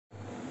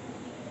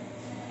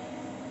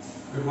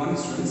Good morning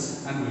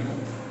students and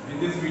welcome.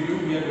 In this video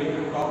we are going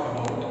to talk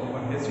about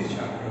our history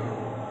chapter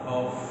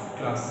of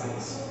class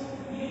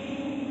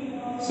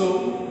 6.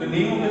 So the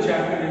name of the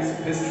chapter is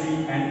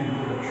History and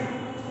Introduction.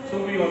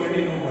 So we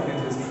already know what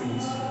is history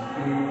is.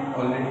 We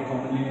already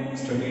commonly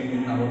studied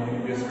in our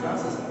previous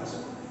classes also.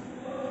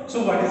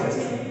 So what is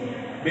history?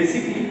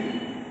 Basically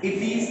it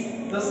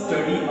is the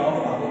study of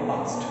our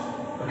past.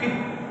 Okay?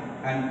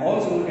 And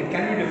also it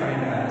can be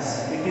defined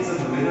as it is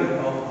a mirror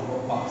of our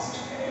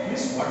past.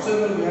 Means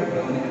whatsoever we have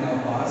done in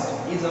our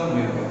past is our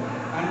mirror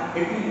and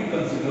it will be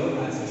considered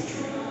as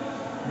history.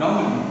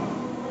 Normally,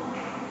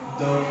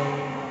 the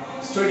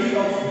study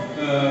of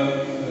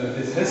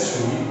this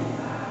history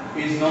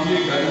is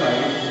normally done by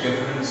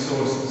different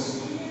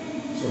sources.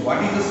 So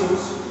what is the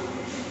source?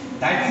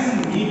 That is a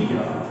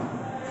media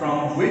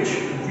from which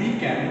we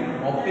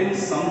can obtain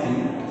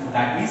something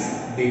that is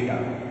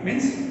data.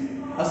 Means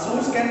a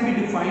source can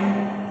be defined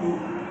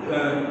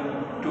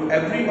to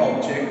every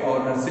object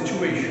or a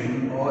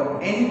situation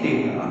or any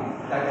data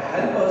that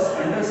help us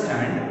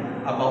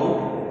understand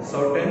about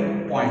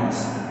certain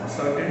points or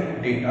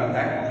certain data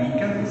that we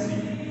can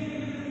receive.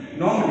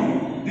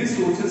 Normally, these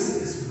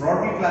sources is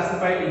broadly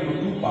classified into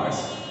two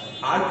parts: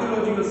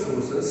 archaeological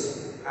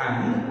sources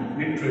and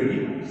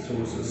literary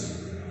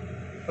sources.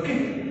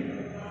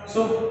 Okay,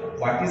 so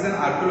what is an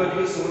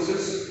archaeological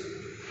sources?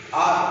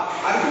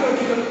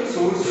 Archaeological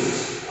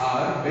sources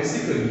are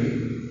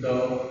basically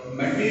the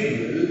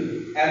material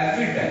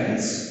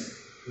evidence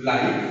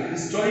like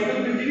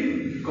historical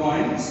building,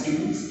 coins,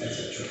 tools,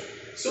 etc.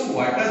 So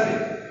what are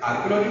they?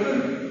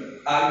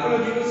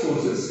 Archaeological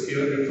sources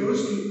here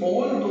refers to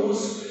all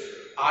those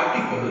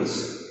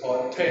articles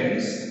or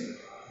things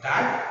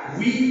that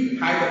we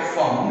had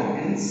found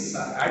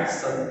at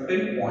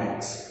certain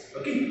points.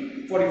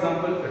 Okay, for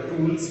example, the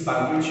tools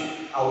by which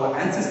our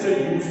ancestors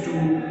used to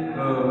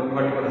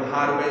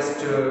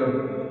harvest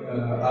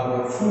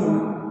our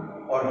food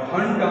or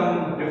hunt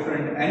down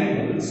different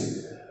animals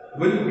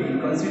will be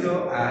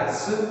considered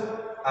as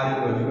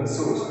archaeological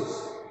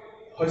sources.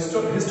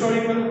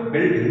 Historical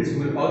buildings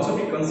will also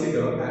be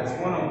considered as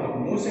one of the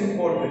most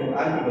important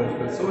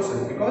archaeological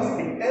sources because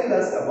it tells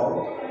us about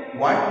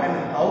what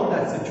and how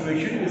that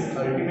situation is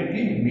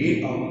ultimately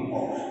made out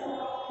of.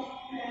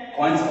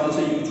 Coins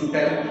also used to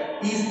tell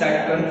is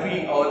that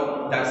country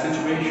or that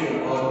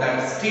situation or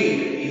that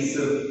state is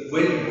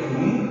well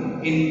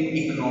groomed in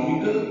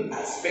economical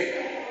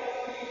aspect.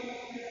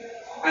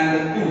 And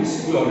the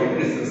tools we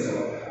already discussed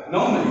about.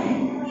 Normally,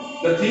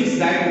 the things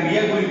that we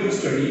are going to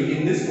study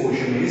in this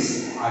portion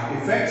is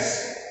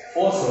artifacts,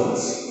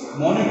 fossils,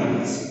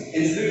 monuments,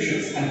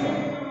 inscriptions and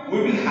coins. We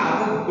will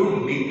have a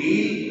good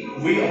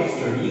detailed way of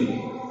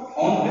studying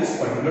on this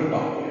particular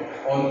topic,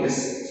 on this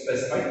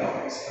specified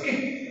topics. Okay.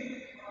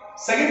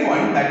 Second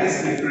point, that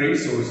is literary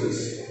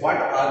sources. What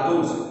are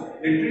those?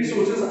 Literary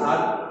sources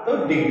are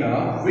the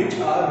data which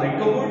are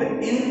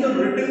recovered in the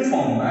written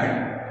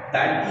format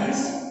that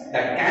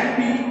can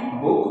be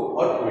book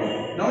or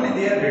poem. Normally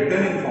they are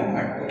written in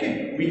format.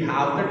 Okay, we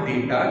have the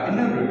data in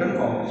a written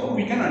format, so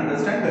we can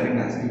understand very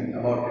nicely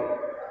about it.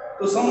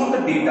 So some of the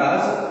data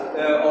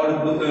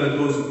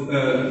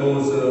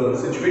those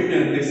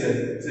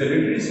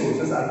literary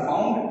sources are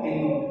found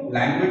in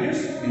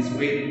languages, means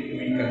we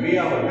convey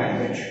our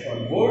language or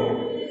word,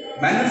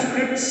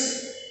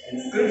 manuscripts,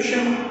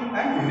 inscription,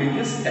 and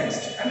religious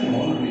text and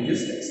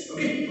non-religious text.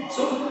 Okay,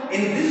 so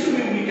in this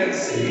way we can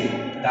say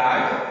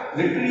that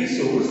literary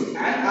source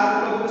and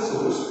archaeological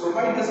source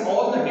provide us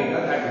all the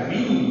data that we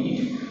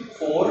need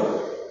for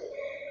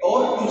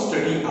or to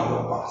study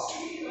our past.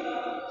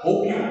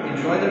 Hope you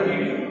enjoy the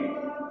video.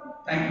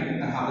 Thank you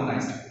and have a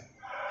nice day.